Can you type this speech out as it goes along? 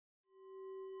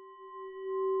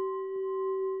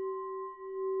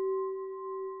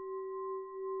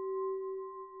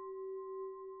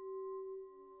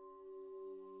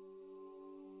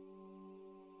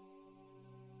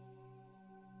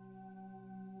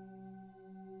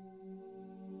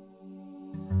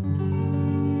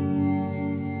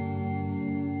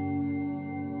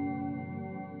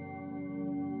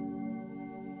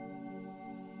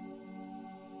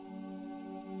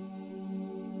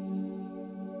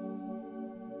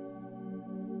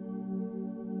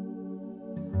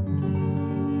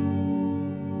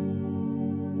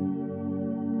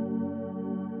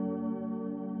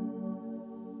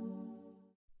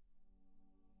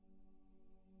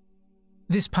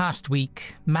This past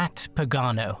week, Matt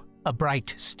Pagano, a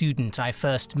bright student I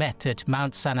first met at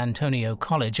Mount San Antonio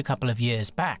College a couple of years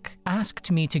back,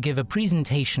 asked me to give a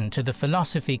presentation to the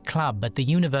Philosophy Club at the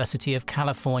University of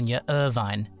California,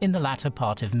 Irvine in the latter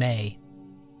part of May.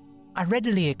 I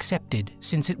readily accepted,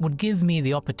 since it would give me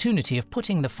the opportunity of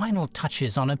putting the final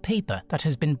touches on a paper that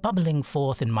has been bubbling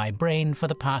forth in my brain for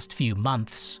the past few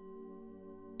months.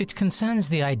 It concerns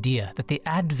the idea that the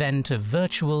advent of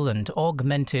virtual and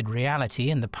augmented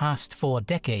reality in the past 4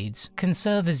 decades can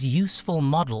serve as useful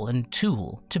model and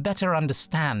tool to better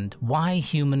understand why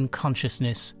human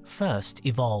consciousness first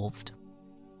evolved.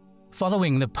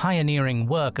 Following the pioneering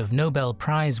work of Nobel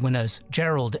Prize winners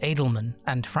Gerald Edelman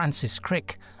and Francis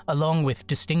Crick, along with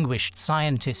distinguished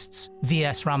scientists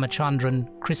V.S.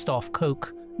 Ramachandran, Christoph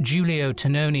Koch, Giulio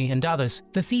Tononi, and others,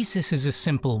 the thesis is a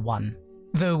simple one,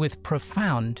 though with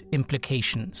profound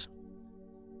implications.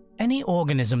 Any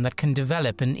organism that can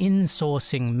develop an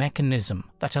insourcing mechanism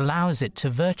that allows it to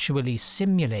virtually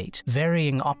simulate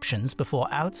varying options before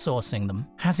outsourcing them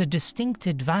has a distinct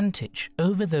advantage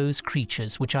over those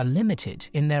creatures which are limited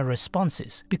in their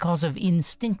responses because of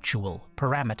instinctual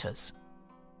parameters.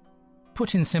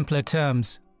 Put in simpler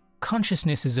terms,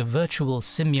 consciousness is a virtual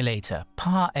simulator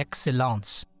par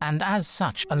excellence, and as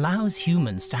such allows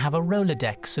humans to have a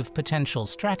Rolodex of potential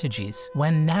strategies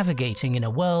when navigating in a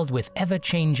world with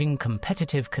ever-changing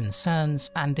competitive concerns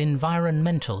and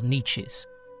environmental niches.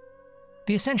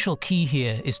 The essential key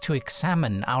here is to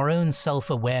examine our own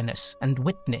self-awareness and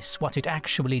witness what it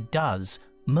actually does,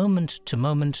 moment to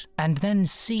moment, and then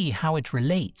see how it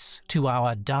relates to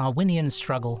our Darwinian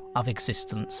struggle of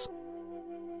existence.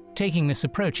 Taking this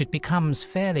approach, it becomes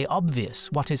fairly obvious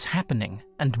what is happening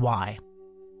and why.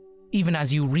 Even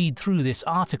as you read through this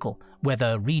article,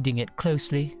 whether reading it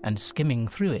closely and skimming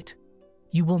through it,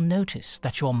 you will notice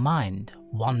that your mind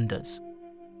wanders.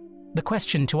 The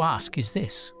question to ask is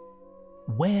this: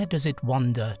 where does it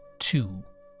wander to?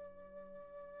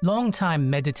 Long-time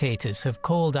meditators have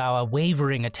called our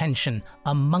wavering attention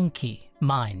a monkey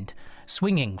mind,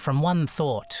 swinging from one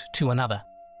thought to another.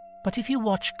 But if you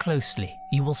watch closely,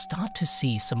 you will start to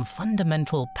see some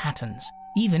fundamental patterns,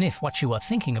 even if what you are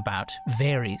thinking about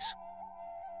varies.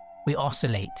 We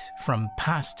oscillate from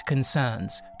past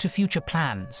concerns to future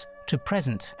plans to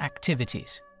present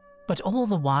activities, but all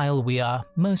the while we are,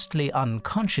 mostly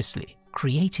unconsciously,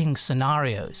 creating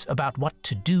scenarios about what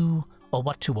to do or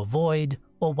what to avoid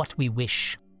or what we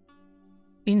wish.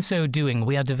 In so doing,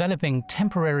 we are developing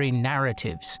temporary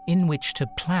narratives in which to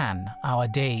plan our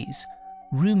days,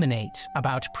 ruminate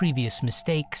about previous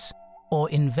mistakes, or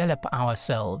envelop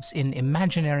ourselves in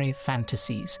imaginary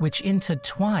fantasies which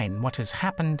intertwine what has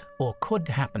happened or could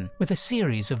happen with a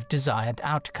series of desired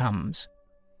outcomes.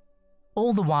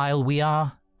 All the while we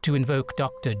are, to invoke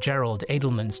Dr. Gerald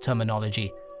Edelman's terminology,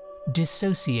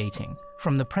 dissociating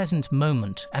from the present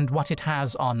moment and what it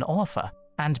has on offer,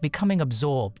 and becoming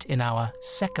absorbed in our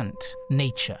second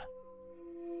nature.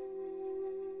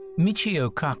 Michio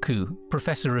Kaku,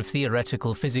 professor of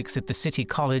theoretical physics at the City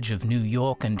College of New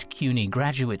York and CUNY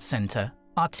Graduate Center,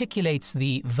 articulates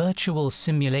the virtual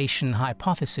simulation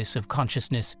hypothesis of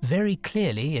consciousness very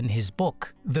clearly in his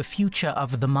book, The Future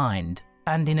of the Mind,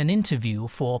 and in an interview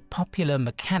for Popular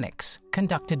Mechanics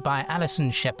conducted by Alison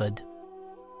Shepard.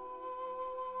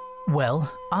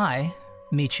 Well, I,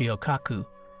 Michio Kaku,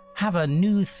 have a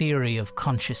new theory of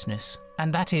consciousness,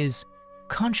 and that is,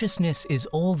 consciousness is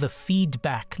all the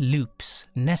feedback loops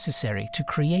necessary to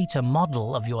create a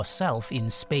model of yourself in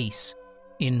space,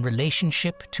 in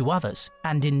relationship to others,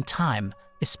 and in time,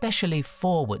 especially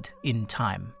forward in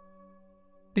time.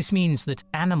 This means that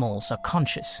animals are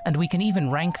conscious, and we can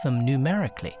even rank them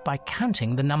numerically by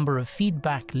counting the number of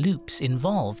feedback loops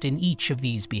involved in each of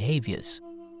these behaviors.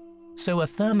 So a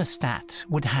thermostat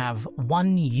would have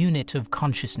 1 unit of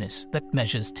consciousness that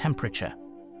measures temperature.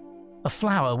 A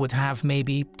flower would have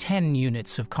maybe 10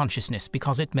 units of consciousness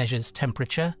because it measures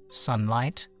temperature,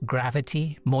 sunlight,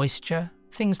 gravity, moisture,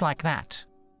 things like that.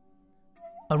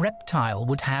 A reptile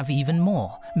would have even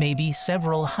more, maybe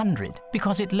several hundred,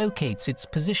 because it locates its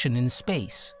position in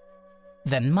space.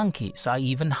 Then monkeys are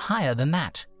even higher than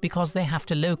that, because they have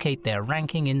to locate their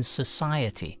ranking in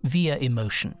society via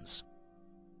emotions.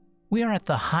 We are at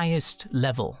the highest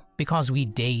level because we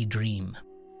daydream.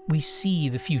 We see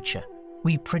the future.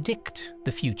 We predict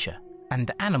the future, and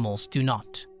animals do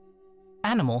not.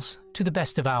 Animals, to the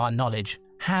best of our knowledge,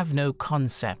 have no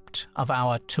concept of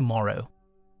our tomorrow.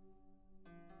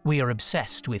 We are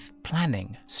obsessed with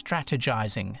planning,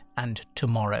 strategizing, and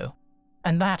tomorrow.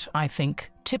 And that, I think,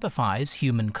 typifies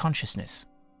human consciousness.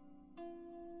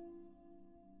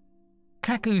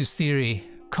 Kaku's theory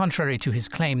contrary to his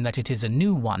claim that it is a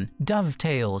new one,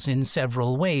 dovetails in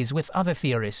several ways with other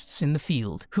theorists in the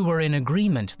field who are in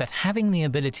agreement that having the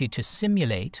ability to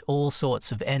simulate all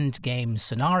sorts of endgame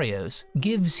scenarios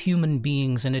gives human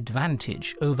beings an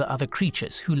advantage over other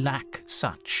creatures who lack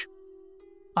such.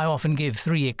 I often give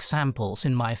 3 examples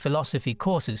in my philosophy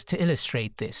courses to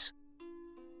illustrate this.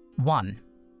 1.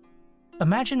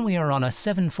 Imagine we are on a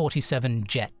 747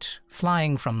 jet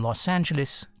flying from Los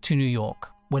Angeles to New York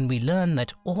when we learn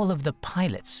that all of the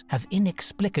pilots have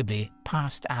inexplicably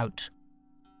passed out.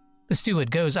 The steward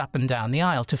goes up and down the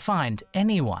aisle to find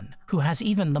anyone who has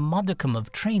even the modicum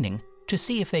of training to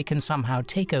see if they can somehow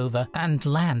take over and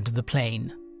land the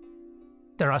plane.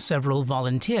 There are several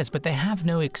volunteers, but they have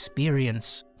no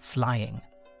experience flying.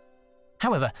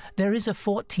 However, there is a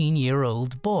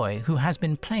 14-year-old boy who has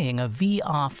been playing a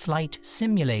VR flight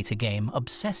simulator game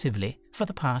obsessively for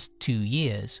the past 2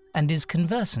 years and is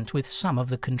conversant with some of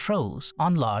the controls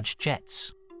on large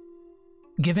jets.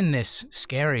 Given this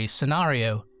scary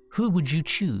scenario, who would you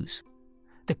choose?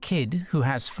 The kid who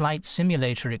has flight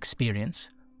simulator experience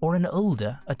or an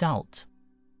older adult?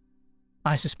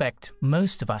 I suspect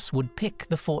most of us would pick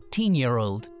the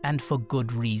 14-year-old, and for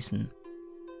good reason.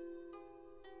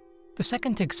 The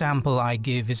second example I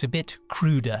give is a bit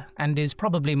cruder and is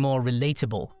probably more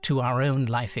relatable to our own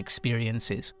life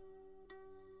experiences.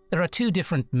 There are 2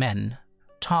 different men,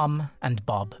 Tom and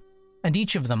Bob, and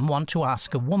each of them want to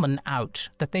ask a woman out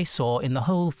that they saw in the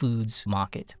Whole Foods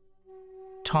market.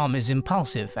 Tom is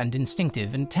impulsive and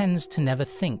instinctive and tends to never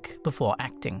think before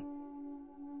acting.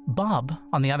 Bob,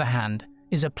 on the other hand,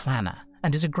 is a planner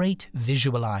and is a great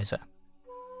visualizer.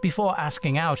 Before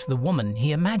asking out the woman,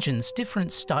 he imagines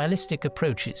different stylistic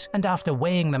approaches and after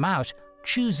weighing them out,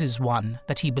 chooses one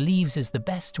that he believes is the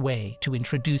best way to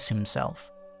introduce himself.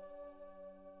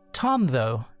 Tom,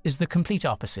 though, is the complete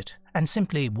opposite and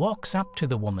simply walks up to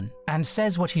the woman and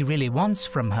says what he really wants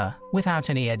from her without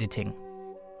any editing.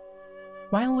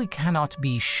 While we cannot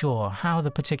be sure how the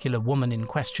particular woman in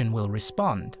question will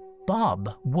respond,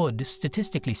 Bob would,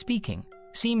 statistically speaking,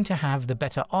 seem to have the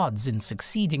better odds in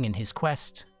succeeding in his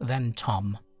quest than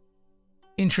Tom.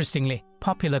 Interestingly,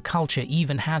 popular culture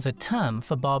even has a term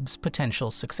for Bob's potential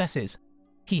successes.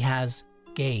 He has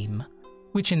game,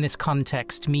 which in this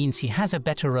context means he has a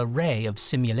better array of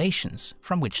simulations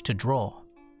from which to draw.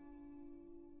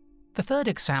 The third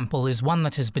example is one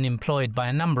that has been employed by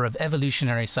a number of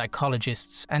evolutionary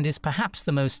psychologists and is perhaps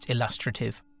the most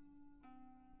illustrative.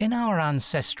 In our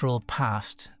ancestral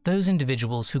past, those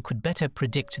individuals who could better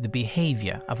predict the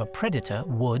behavior of a predator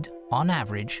would, on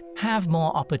average, have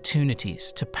more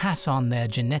opportunities to pass on their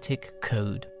genetic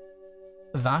code.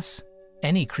 Thus,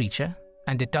 any creature,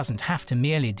 and it doesn't have to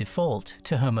merely default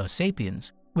to Homo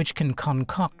sapiens, which can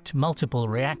concoct multiple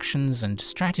reactions and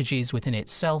strategies within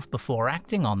itself before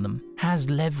acting on them,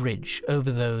 has leverage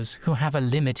over those who have a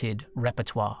limited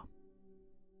repertoire.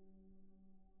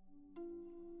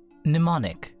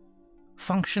 Mnemonic.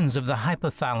 Functions of the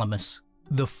hypothalamus,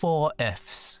 the 4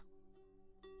 Fs.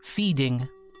 Feeding,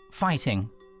 fighting,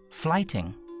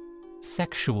 flighting,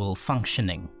 sexual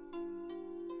functioning.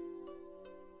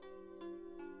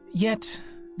 Yet,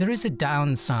 there is a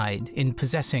downside in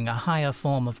possessing a higher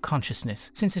form of consciousness,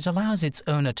 since it allows its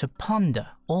owner to ponder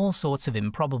all sorts of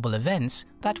improbable events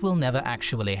that will never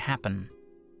actually happen.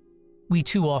 We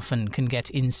too often can get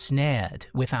ensnared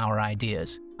with our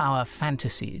ideas, our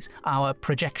fantasies, our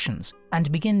projections,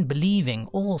 and begin believing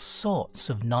all sorts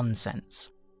of nonsense.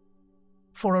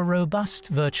 For a robust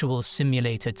virtual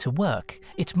simulator to work,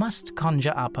 it must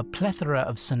conjure up a plethora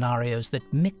of scenarios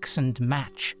that mix and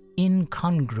match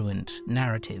incongruent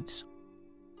narratives.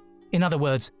 In other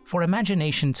words, for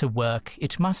imagination to work,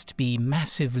 it must be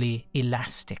massively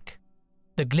elastic.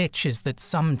 The glitch is that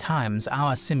sometimes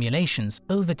our simulations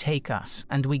overtake us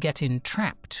and we get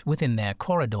entrapped within their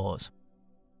corridors.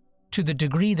 To the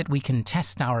degree that we can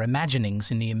test our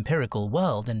imaginings in the empirical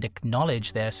world and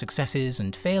acknowledge their successes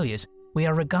and failures, we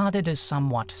are regarded as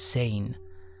somewhat sane.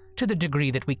 To the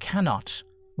degree that we cannot,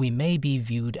 we may be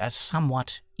viewed as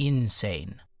somewhat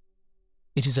insane.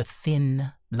 It is a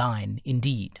thin line,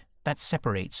 indeed, that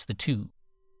separates the two.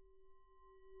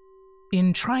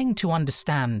 In trying to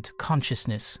understand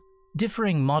consciousness,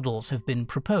 differing models have been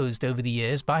proposed over the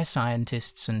years by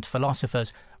scientists and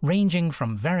philosophers, ranging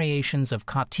from variations of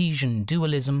Cartesian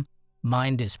dualism,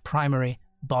 mind is primary,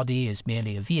 body is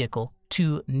merely a vehicle,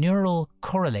 to neural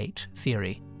correlate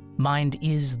theory, mind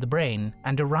is the brain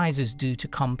and arises due to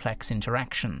complex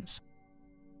interactions.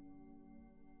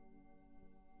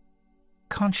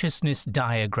 Consciousness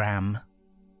diagram.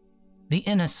 The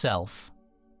inner self.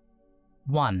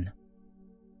 1.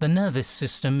 The nervous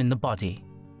system in the body.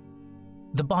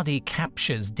 The body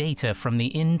captures data from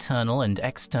the internal and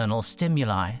external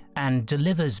stimuli and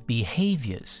delivers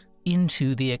behaviors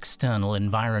into the external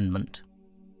environment.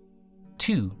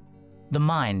 2. The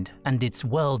mind and its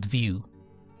worldview.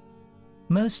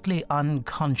 Mostly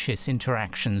unconscious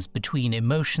interactions between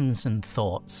emotions and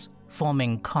thoughts,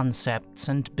 forming concepts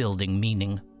and building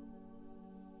meaning.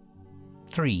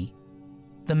 3.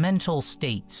 The mental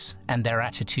states and their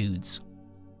attitudes.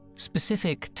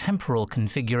 Specific temporal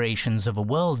configurations of a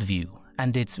worldview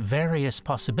and its various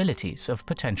possibilities of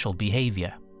potential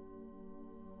behavior.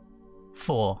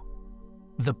 4.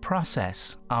 The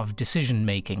process of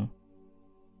decision-making.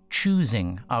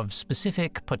 Choosing of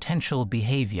specific potential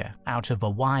behavior out of a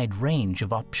wide range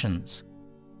of options.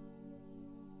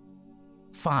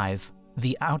 5.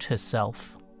 The outer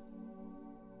self.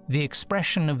 The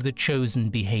expression of the chosen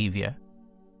behavior.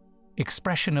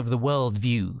 Expression of the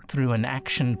worldview through an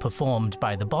action performed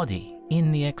by the body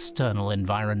in the external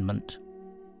environment.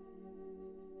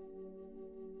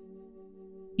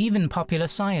 Even popular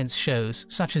science shows,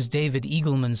 such as David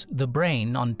Eagleman's The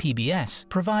Brain on PBS,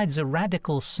 provides a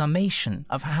radical summation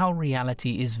of how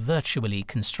reality is virtually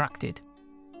constructed.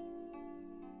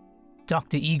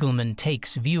 Dr. Eagleman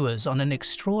takes viewers on an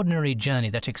extraordinary journey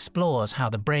that explores how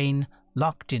the brain,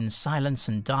 locked in silence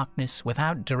and darkness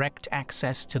without direct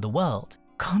access to the world,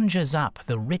 conjures up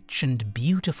the rich and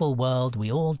beautiful world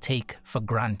we all take for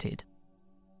granted.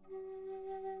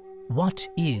 What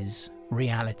is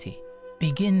reality?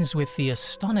 Begins with the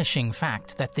astonishing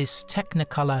fact that this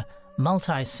technicolor,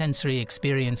 multi-sensory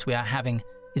experience we are having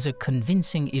is a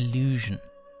convincing illusion,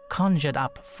 conjured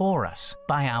up for us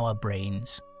by our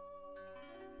brains.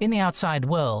 In the outside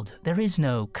world, there is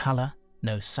no color,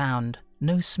 no sound,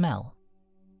 no smell.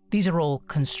 These are all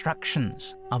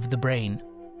constructions of the brain.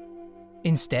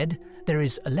 Instead, there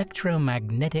is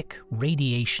electromagnetic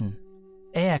radiation,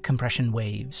 air compression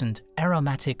waves, and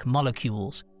aromatic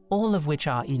molecules, all of which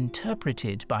are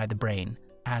interpreted by the brain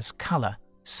as color,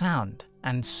 sound,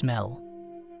 and smell.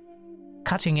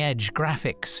 Cutting-edge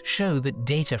graphics show that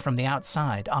data from the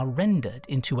outside are rendered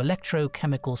into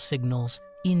electrochemical signals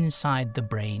inside the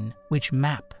brain, which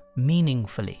map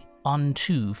meaningfully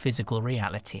onto physical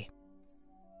reality.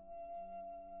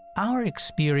 Our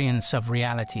experience of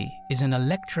reality is an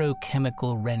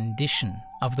electrochemical rendition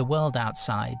of the world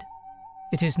outside.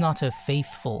 It is not a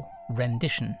faithful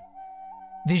rendition.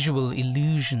 Visual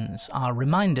illusions are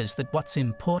reminders that what's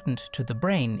important to the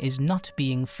brain is not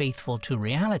being faithful to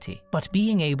reality, but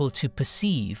being able to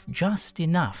perceive just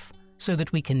enough so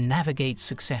that we can navigate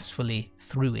successfully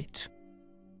through it.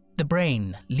 The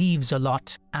brain leaves a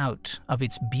lot out of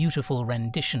its beautiful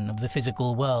rendition of the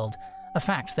physical world, a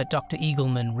fact that Dr.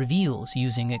 Eagleman reveals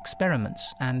using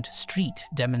experiments and street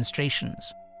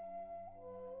demonstrations.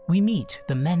 We meet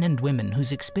the men and women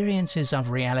whose experiences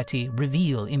of reality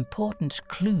reveal important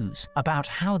clues about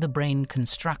how the brain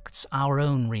constructs our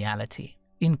own reality,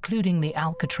 including the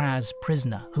Alcatraz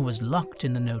prisoner who was locked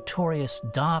in the notorious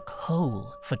dark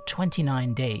hole for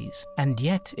 29 days and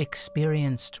yet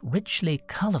experienced richly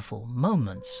colorful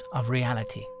moments of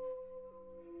reality.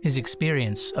 His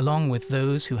experience, along with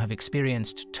those who have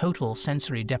experienced total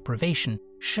sensory deprivation,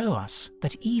 show us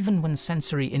that even when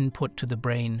sensory input to the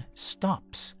brain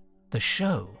stops, the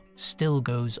show still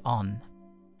goes on.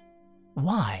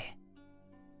 Why?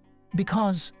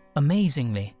 Because,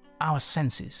 amazingly, our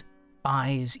senses,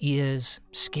 eyes, ears,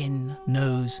 skin,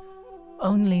 nose,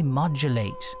 only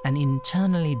modulate an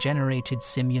internally generated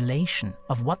simulation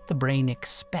of what the brain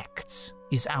expects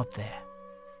is out there.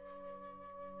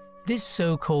 This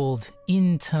so-called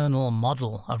internal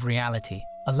model of reality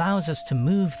allows us to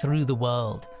move through the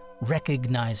world,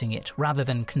 recognizing it rather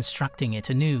than constructing it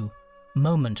anew,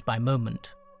 moment by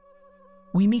moment.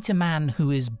 We meet a man who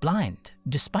is blind,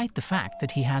 despite the fact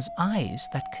that he has eyes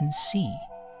that can see.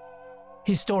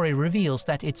 His story reveals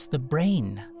that it's the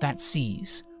brain that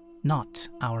sees, not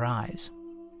our eyes.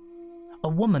 A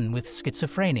woman with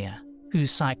schizophrenia,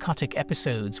 whose psychotic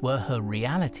episodes were her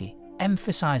reality,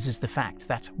 emphasizes the fact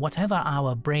that whatever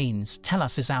our brains tell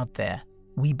us is out there,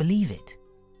 we believe it.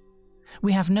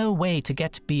 We have no way to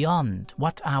get beyond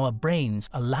what our brains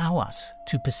allow us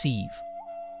to perceive.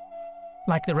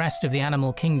 Like the rest of the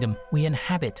animal kingdom, we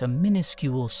inhabit a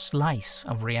minuscule slice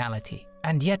of reality,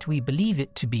 and yet we believe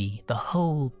it to be the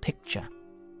whole picture.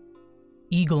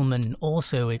 Eagleman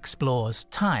also explores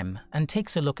time and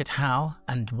takes a look at how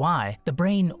and why the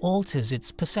brain alters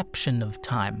its perception of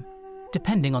time,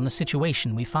 depending on the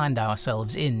situation we find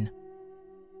ourselves in.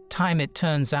 Time, it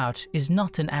turns out, is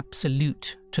not an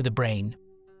absolute to the brain.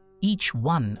 Each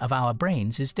one of our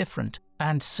brains is different,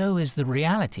 and so is the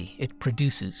reality it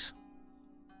produces.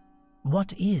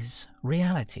 What is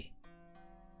reality?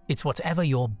 It's whatever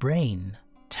your brain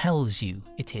tells you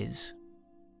it is.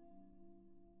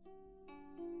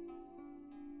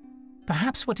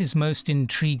 Perhaps what is most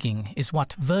intriguing is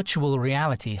what virtual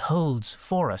reality holds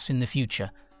for us in the future,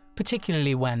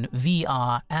 particularly when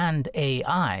VR and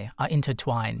AI are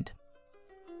intertwined.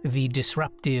 The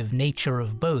disruptive nature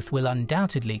of both will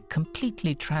undoubtedly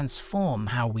completely transform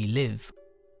how we live.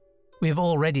 We have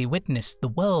already witnessed the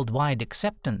worldwide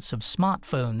acceptance of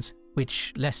smartphones,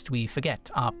 which, lest we forget,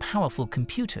 are powerful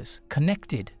computers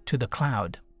connected to the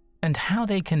cloud, and how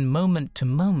they can moment to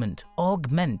moment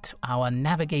augment our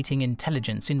navigating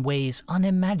intelligence in ways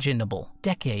unimaginable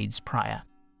decades prior.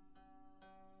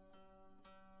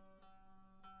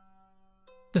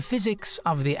 The physics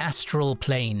of the astral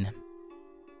plane.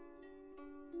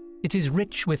 It is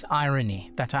rich with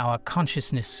irony that our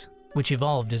consciousness, which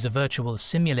evolved as a virtual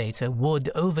simulator,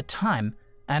 would, over time,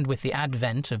 and with the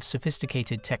advent of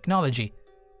sophisticated technology,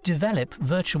 develop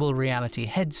virtual reality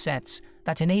headsets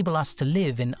that enable us to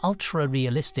live in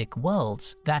ultra-realistic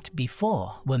worlds that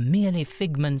before were merely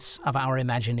figments of our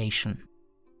imagination.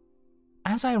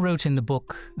 As I wrote in the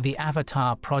book, The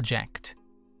Avatar Project,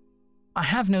 I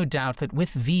have no doubt that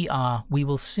with VR we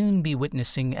will soon be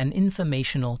witnessing an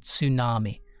informational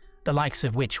tsunami, the likes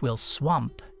of which will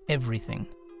swamp everything,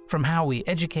 from how we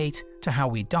educate, to how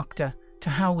we doctor, to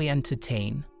how we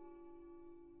entertain.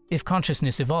 If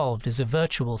consciousness evolved as a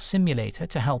virtual simulator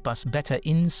to help us better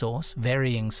in-source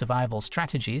varying survival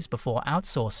strategies before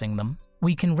outsourcing them,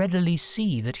 we can readily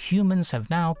see that humans have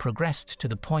now progressed to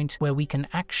the point where we can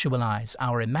actualize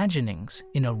our imaginings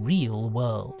in a real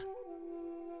world.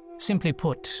 Simply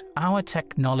put, our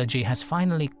technology has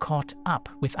finally caught up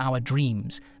with our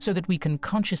dreams so that we can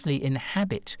consciously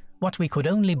inhabit what we could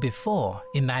only before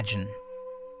imagine.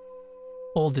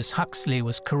 Aldous Huxley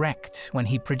was correct when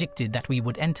he predicted that we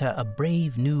would enter a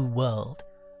brave new world,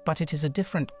 but it is a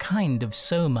different kind of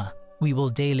soma we will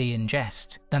daily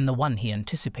ingest than the one he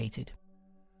anticipated.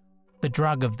 The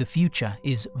drug of the future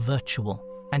is virtual,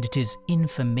 and it is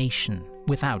information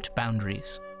without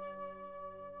boundaries.